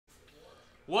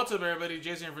What's up, everybody?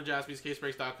 Jason here for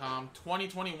JaspysCaseBreaks.com.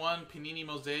 2021 Panini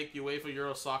Mosaic UEFA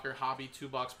Euro Soccer Hobby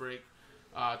 2-box break.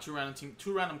 Two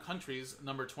random countries.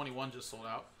 Number 21 just sold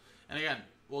out. And again,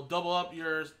 we'll double up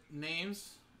your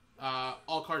names.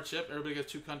 All card chip. Everybody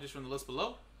gets 2 countries from the list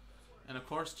below. And of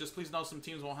course, just please know some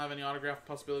teams won't have any autograph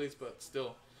possibilities, but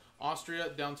still. Austria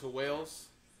down to Wales.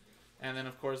 And then,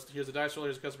 of course, here's the dice roller.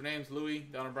 Here's the customer names. Louis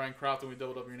down to Brian Croft, and we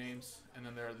doubled up your names. And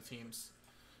then there are the teams.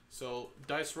 So,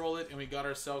 dice roll it, and we got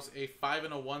ourselves a 5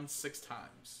 and a 1 6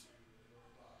 times.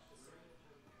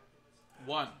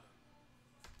 1,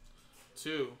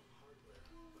 2,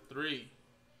 3,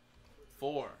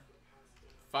 4,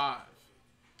 5,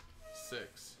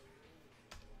 6.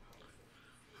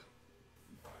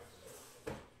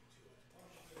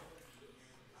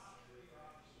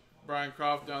 Brian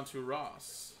Croft down to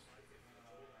Ross.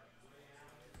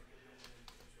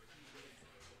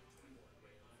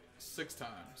 6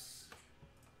 times.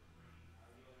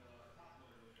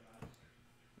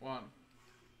 1,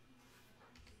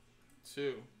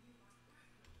 2,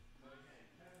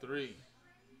 3,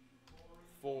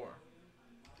 4,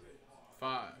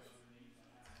 5,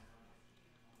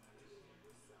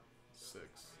 6.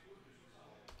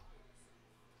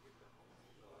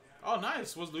 Oh,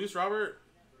 nice. Was Luis Robert?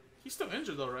 He's still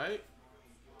injured though, right?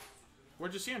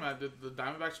 Where'd you see him at? Did the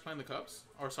Diamondbacks playing the Cubs?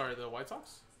 Or sorry, the White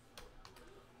Sox?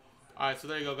 Alright, so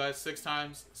there you go, guys. 6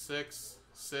 times. 6,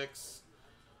 6.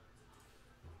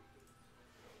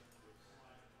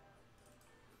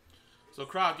 So,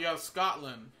 Croft, you have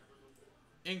Scotland,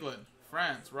 England,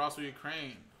 France, Ross with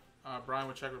Ukraine, Brian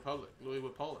with Czech Republic, Louis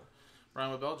with Poland,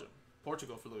 Brian with Belgium,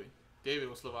 Portugal for Louis, David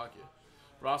with Slovakia,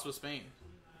 Ross with Spain,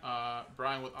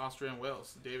 Brian with Austria and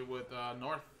Wales, David with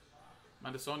North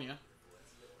Macedonia,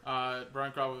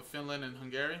 Brian Croft with Finland and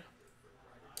Hungary,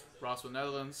 Ross with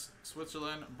Netherlands,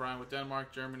 Switzerland, Brian with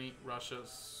Denmark, Germany, Russia,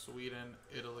 Sweden,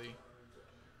 Italy,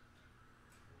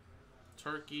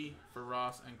 Turkey for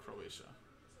Ross, and Croatia.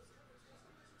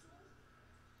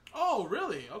 Oh,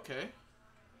 really? Okay.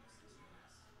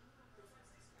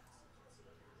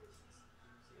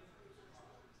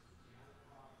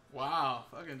 Wow.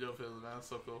 Fucking Joe Fiddler, man. That's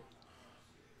so cool.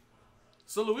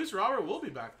 So Luis Robert will be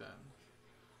back then.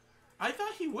 I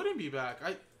thought he wouldn't be back.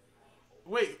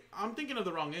 Wait, I'm thinking of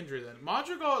the wrong injury then.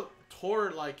 Madrigal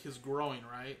tore, like, his groin,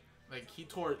 right? Like, he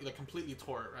tore it, like, completely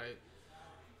tore it, right?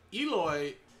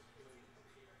 Eloy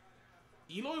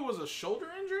was a shoulder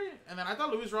injury? And then I thought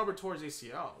Luis Robert tore his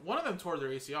ACL. One of them tore their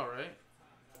ACL, right?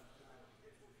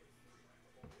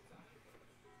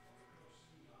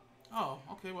 Oh,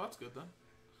 okay, well, that's good then.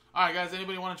 Alright, guys,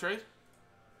 anybody want to trade?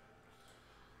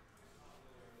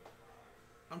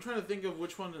 I'm trying to think of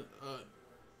which one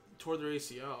tore their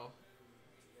ACL.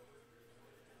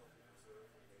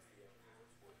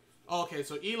 Oh, okay,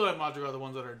 so Eloy and Madrigal are the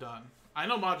ones that are done. I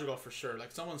know Madrigal for sure.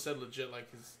 Like, someone said legit, like,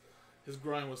 his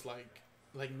groin was like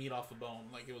meat off the bone.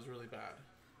 Like, it was really bad.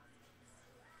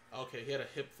 Okay, he had a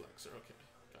hip flexor. Okay,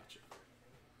 gotcha.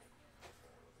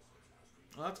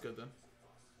 Well, that's good then.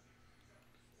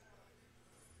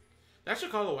 That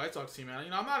Chicago White Sox team, man.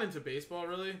 You know, I'm not into baseball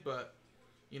really, but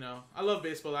you know, I love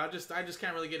baseball. I just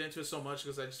can't really get into it so much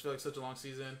because I just feel like such a long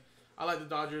season. I like the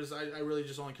Dodgers. I really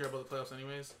just only care about the playoffs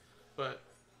anyways. But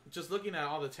just looking at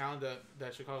all the talent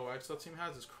that Chicago White Sox team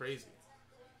has is crazy.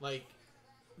 Like,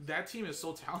 that team is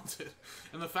so talented.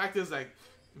 And the fact is, like,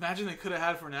 imagine they could have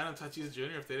had Fernando Tatis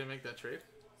Jr. if they didn't make that trade.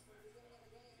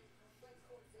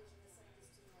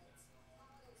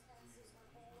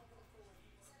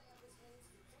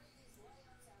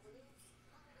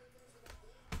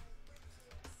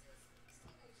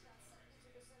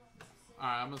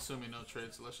 Alright, I'm assuming no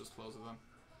trade, so let's just close it then.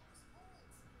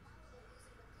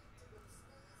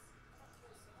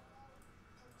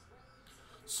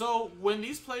 So, when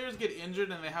these players get injured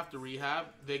and they have to rehab,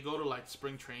 they go to, like,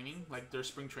 spring training, like, their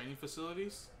spring training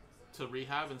facilities to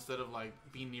rehab instead of, like,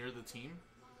 being near the team.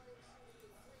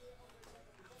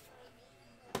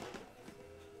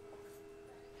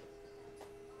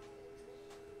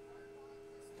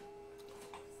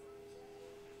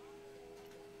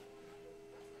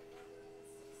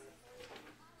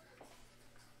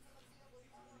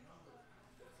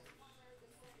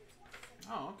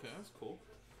 Oh, okay, that's cool.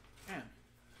 Man.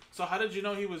 So how did you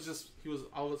know how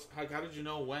did you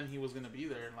know when he was going to be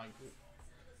there and, like,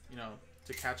 you know,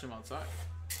 to catch him outside?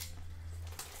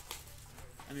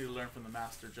 I need to learn from the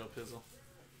master, Joe Pizzle.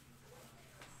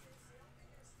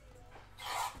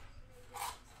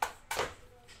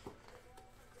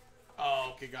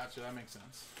 Oh, okay, gotcha. That makes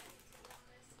sense.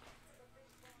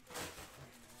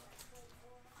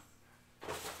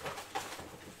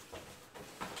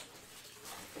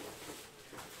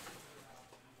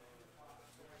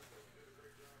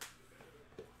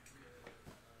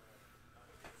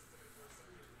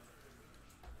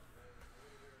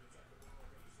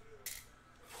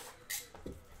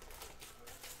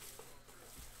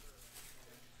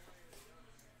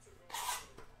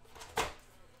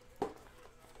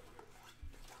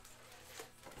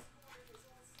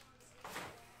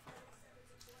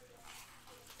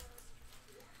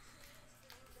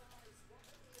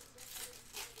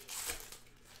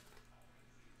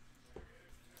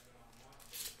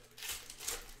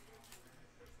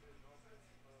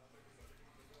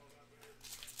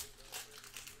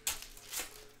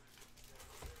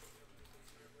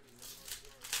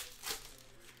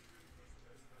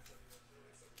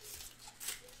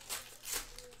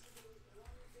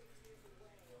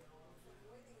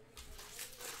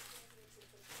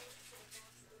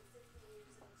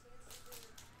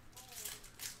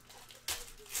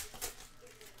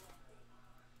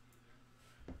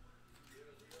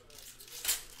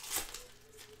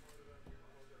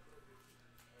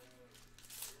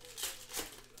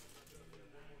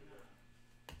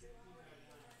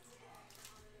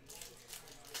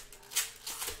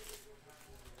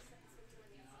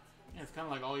 it's kind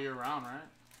of like all year round, right?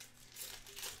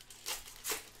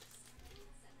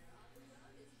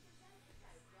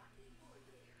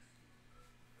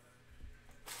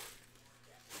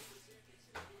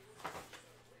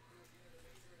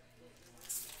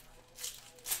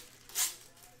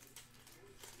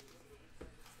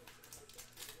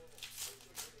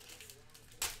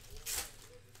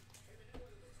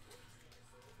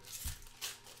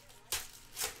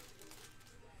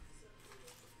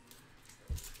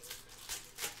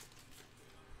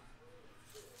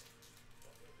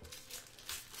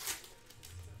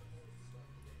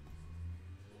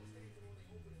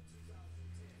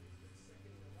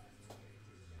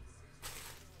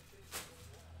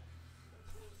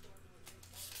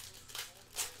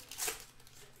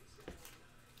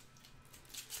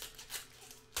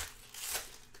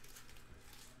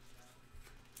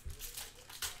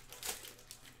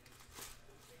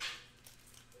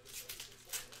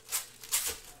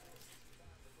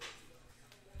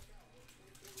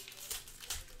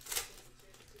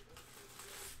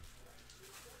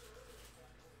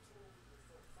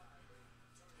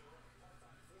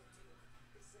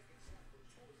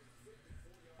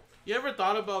 You ever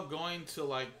thought about going to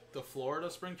like the Florida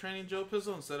spring training, Joe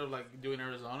Pizzle, instead of like doing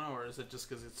Arizona, or is it just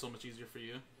because it's so much easier for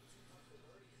you?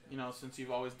 You know, since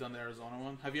you've always done the Arizona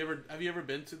one. Have you ever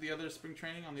been to the other spring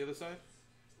training on the other side?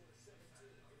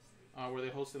 Where they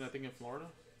hosted, I think, in Florida.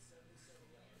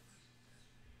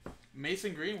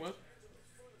 Mason Greenwood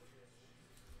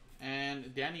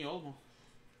and Danny Olmo.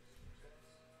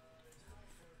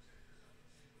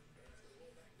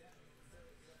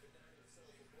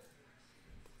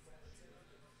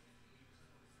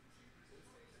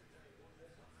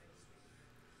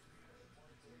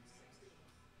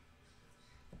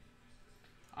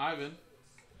 Ivan.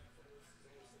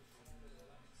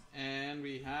 And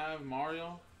we have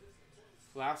Mario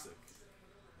Classic.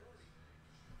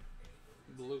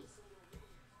 Blue.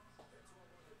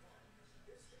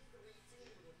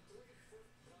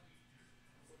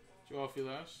 Joao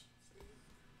Filas.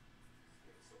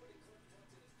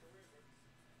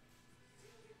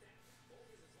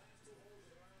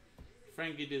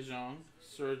 Frankie De Jong.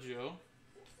 Sergio.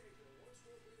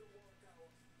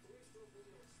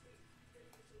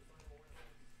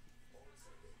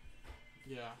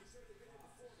 Yeah.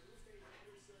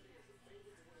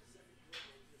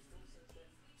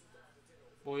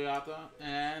 Boyata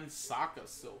and Saka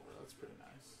silver. That's pretty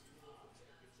nice.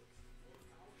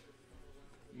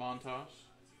 Montage.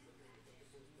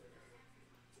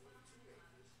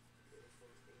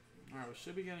 Alright, we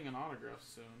should be getting an autograph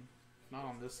soon. If not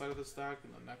on this side of the stack,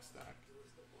 in the next stack.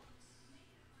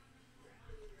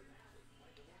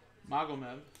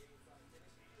 Magomed.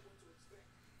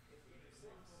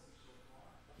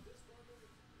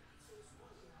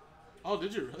 Oh,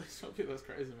 did you really? Okay, that's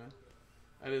crazy, man.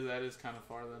 That is kind of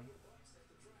far then.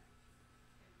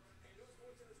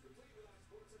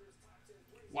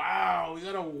 Wow, we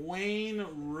got a Wayne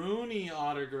Rooney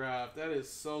autograph. That is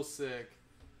so sick.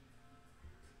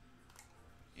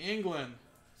 England.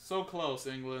 So close,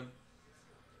 England.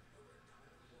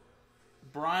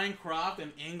 Brian Croft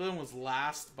in England was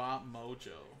last spot mojo.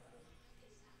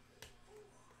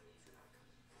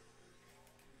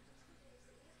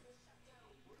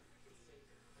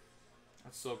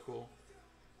 That's so cool.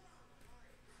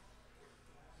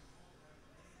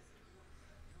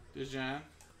 Dejan.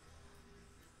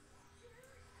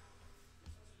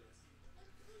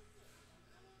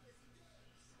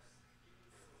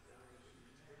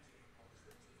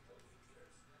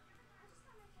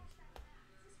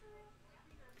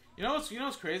 You know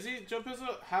what's crazy, Joe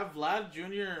Pizzo? Have Vlad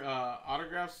Jr.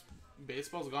 Autographs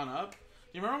baseballs gone up? Do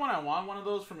you remember when I won one of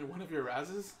those from one of your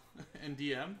Razes in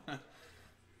DM?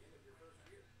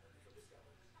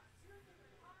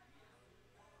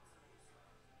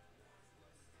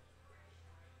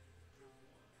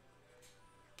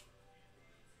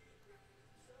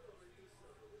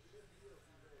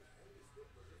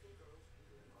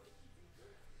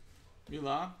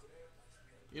 Milan?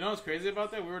 You know what's crazy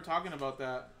about that? We were talking about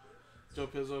that, Joe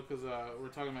Pizzo, because we were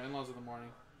talking to my in-laws in the morning.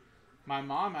 My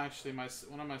mom actually,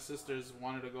 one of my sisters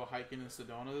wanted to go hiking in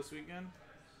Sedona this weekend.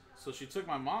 So she took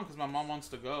my mom, because my mom wants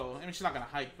to go. I mean, she's not going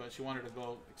to hike, but she wanted to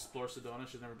go explore Sedona.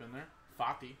 She's never been there.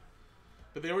 Fati.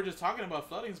 But they were just talking about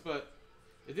floodings, but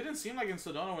it didn't seem like in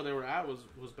Sedona where they were at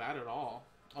was bad at all.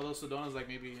 Although Sedona's like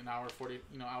maybe an hour,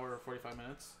 45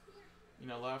 minutes,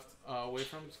 left away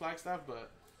from Flagstaff,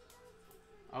 but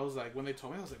I was like, when they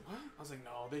told me, I was like, what? I was like,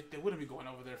 no, they wouldn't be going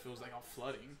over there if it was like all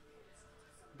flooding.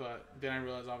 But then I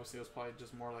realized obviously it was probably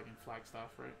just more like in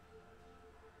Flagstaff, right?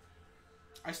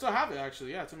 I still have it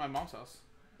actually. Yeah, it's in my mom's house.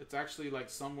 It's actually like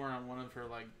somewhere on one of her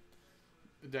like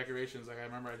the decorations. Like I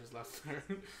remember I just left her,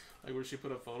 like where she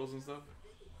put up photos and stuff.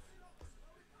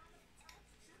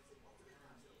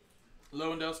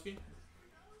 Lewandowski.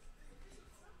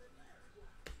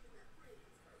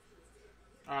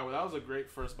 All right, well that was a great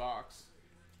first box.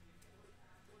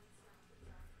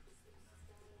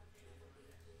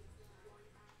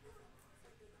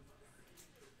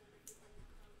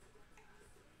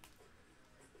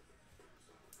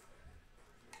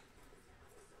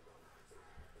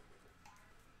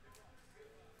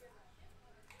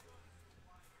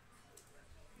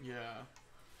 Yeah.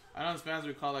 I know in Spanish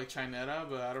we call it like chineta,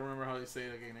 but I don't remember how they say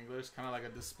it like in English. Kind of like a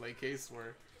display case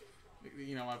where,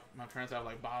 you know, my parents have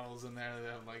like bottles in there. They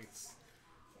have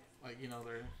like you know,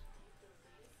 they're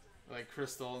like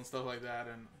crystal and stuff like that,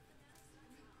 and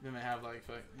then they have like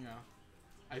you know,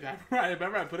 I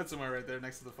remember I put it somewhere right there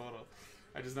next to the photo.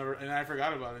 I just never, and I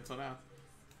forgot about it until now.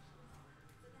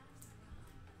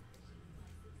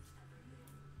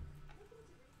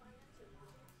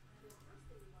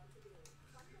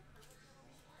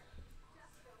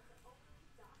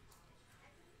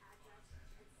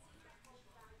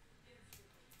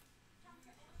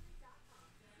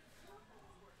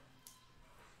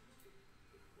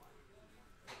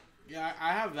 Yeah,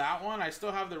 I have that one. I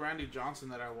still have the Randy Johnson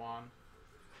that I won.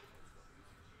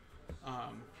 I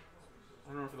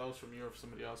don't know if that was from you or from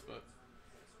somebody else, but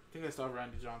I think I still have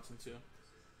Randy Johnson too.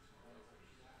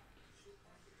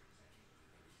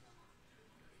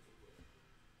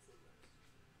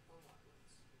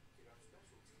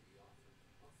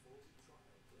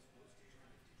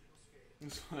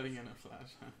 Just letting in a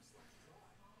flash.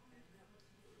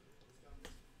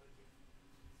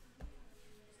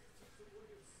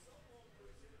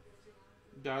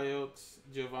 Dayot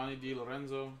Giovanni Di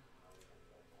Lorenzo.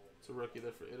 It's a rookie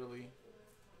there for Italy.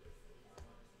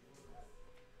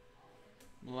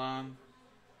 Milan.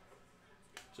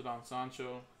 Jadon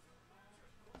Sancho.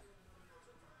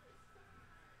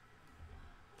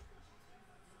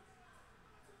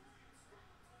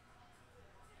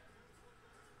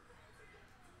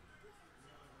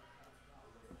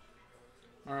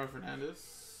 Mario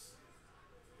Fernandez.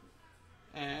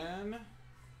 And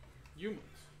Humans.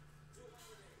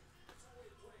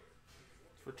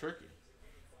 For Turkey.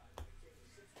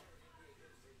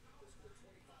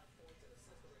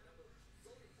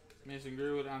 Mason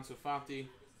Greenwood, Ansu Fati.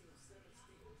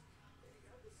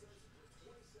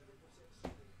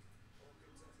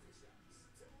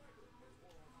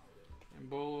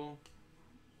 Embolo.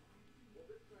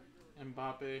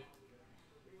 Mbappe.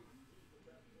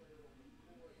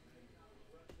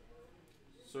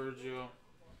 Sergio.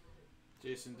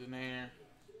 Jason Denayer.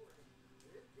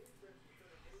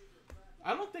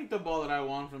 I don't think the ball that I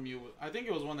won from you, I think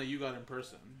it was one that you got in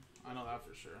person. I know that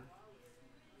for sure.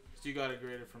 So you got it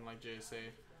graded from like JSA.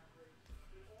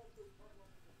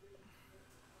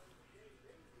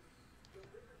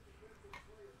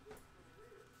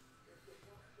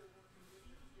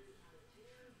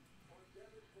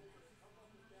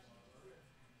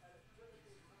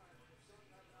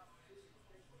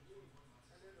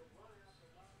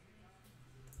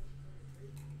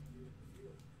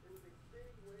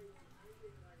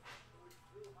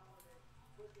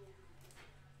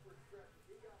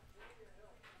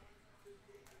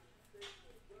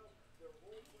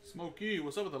 Smokey,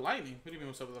 what's up with the lightning? What do you mean,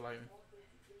 what's up with the lightning?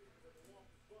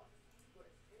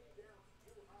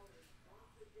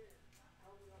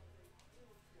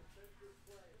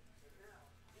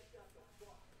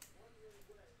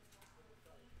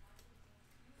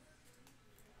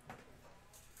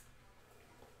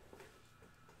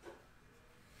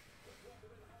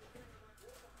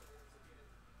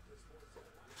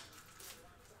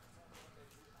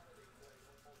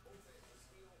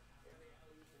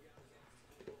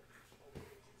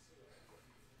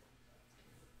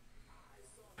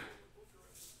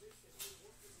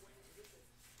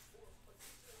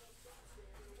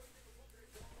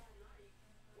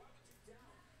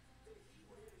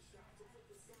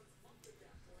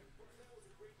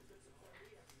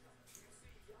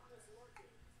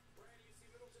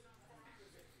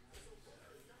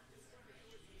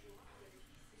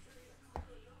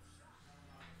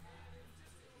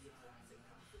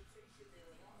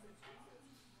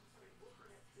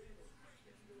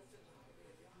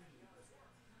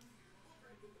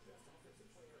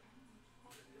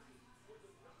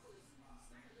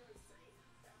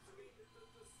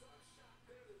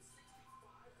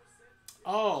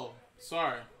 Oh,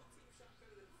 sorry.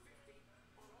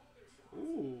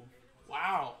 Ooh,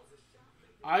 wow.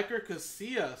 Iker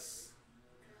Casillas.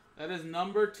 That is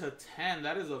number to 10.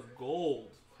 That is a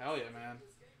gold. Hell yeah, man.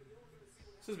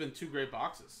 This has been two great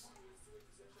boxes.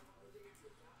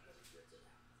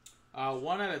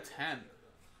 1 out of 10.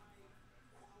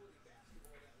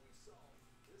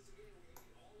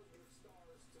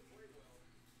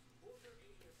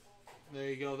 There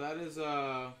you go. That is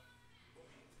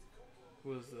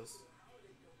who is this?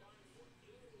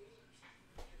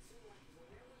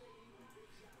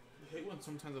 I hate when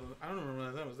sometimes I don't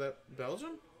remember that. Was that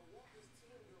Belgium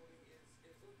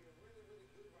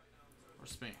or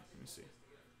Spain? Let me see.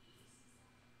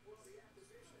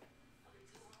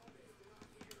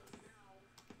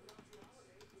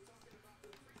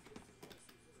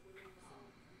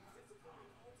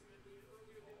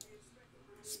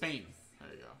 Spain. There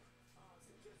you go.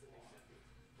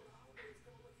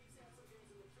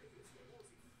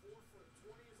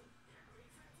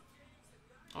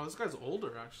 Oh, this guy's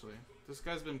older, actually. This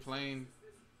guy's been playing...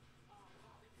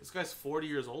 This guy's 40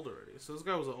 years old already. So this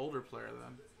guy was an older player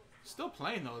then. Still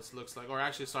playing, though, it looks like. Or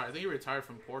actually, sorry, I think he retired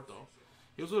from Porto.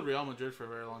 He was with Real Madrid for a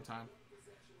very long time.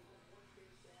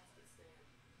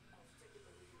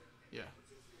 Yeah.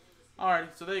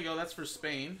 Alright, so there you go. That's for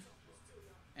Spain.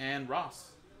 And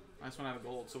Ross. Nice one out of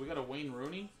gold. So we got a Wayne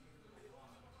Rooney.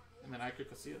 And then Iker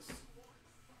Casillas.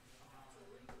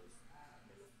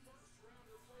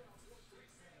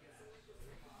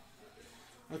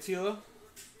 Attila.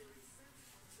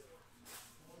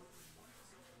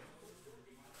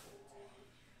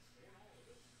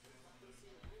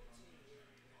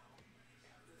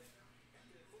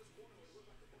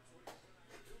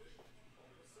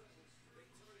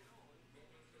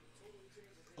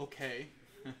 Okay.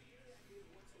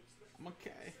 I'm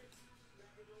okay.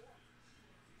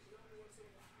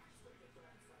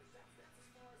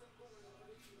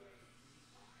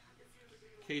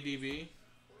 KDB.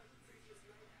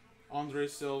 Andre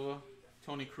Silva.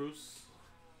 Tony Cruz.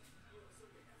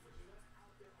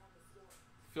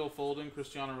 Phil Foden.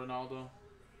 Cristiano Ronaldo.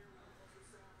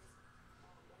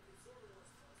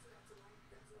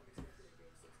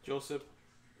 Joseph.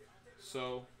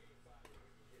 So.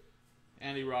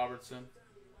 Andy Robertson.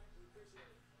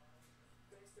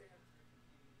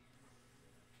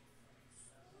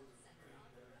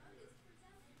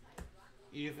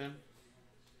 Ethan.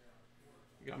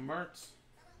 You got Mertz.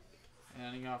 And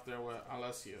ending off there with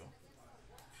Alessio.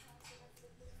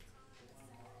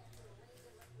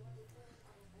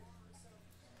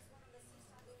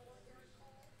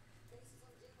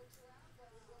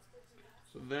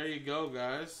 So there you go,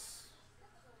 guys.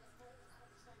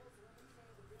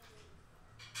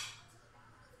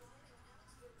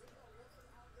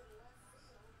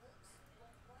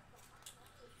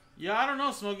 Yeah, I don't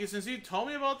know, Smokey. Since you told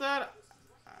me about that,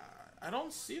 I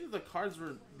don't see that the cards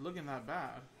were looking that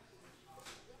bad.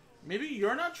 Maybe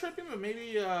you're not tripping, but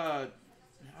maybe, I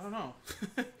don't know.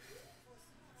 I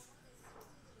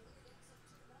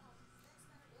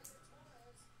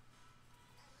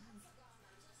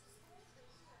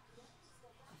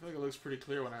feel like it looks pretty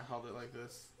clear when I held it like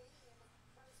this.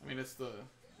 I mean, it's the,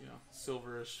 you know,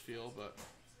 silverish feel, but...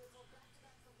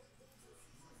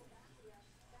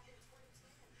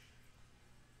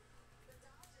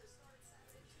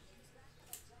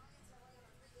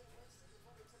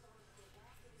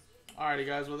 Alrighty,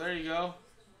 guys. Well, there you go.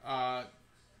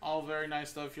 All very nice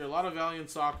stuff here. A lot of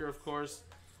Valiant Soccer, of course.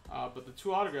 But the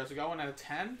 2 autographs, we got 1 out of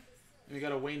 10, and we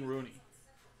got a Wayne Rooney.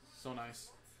 So nice.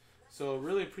 So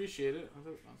really appreciate it. That's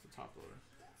the top loader.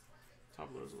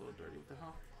 Top loader's a little dirty. What the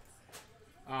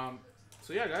hell?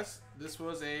 So yeah, guys, this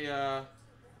was a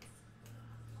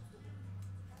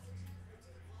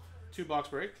 2-box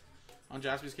break on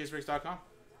jaspyscasebreaks.com.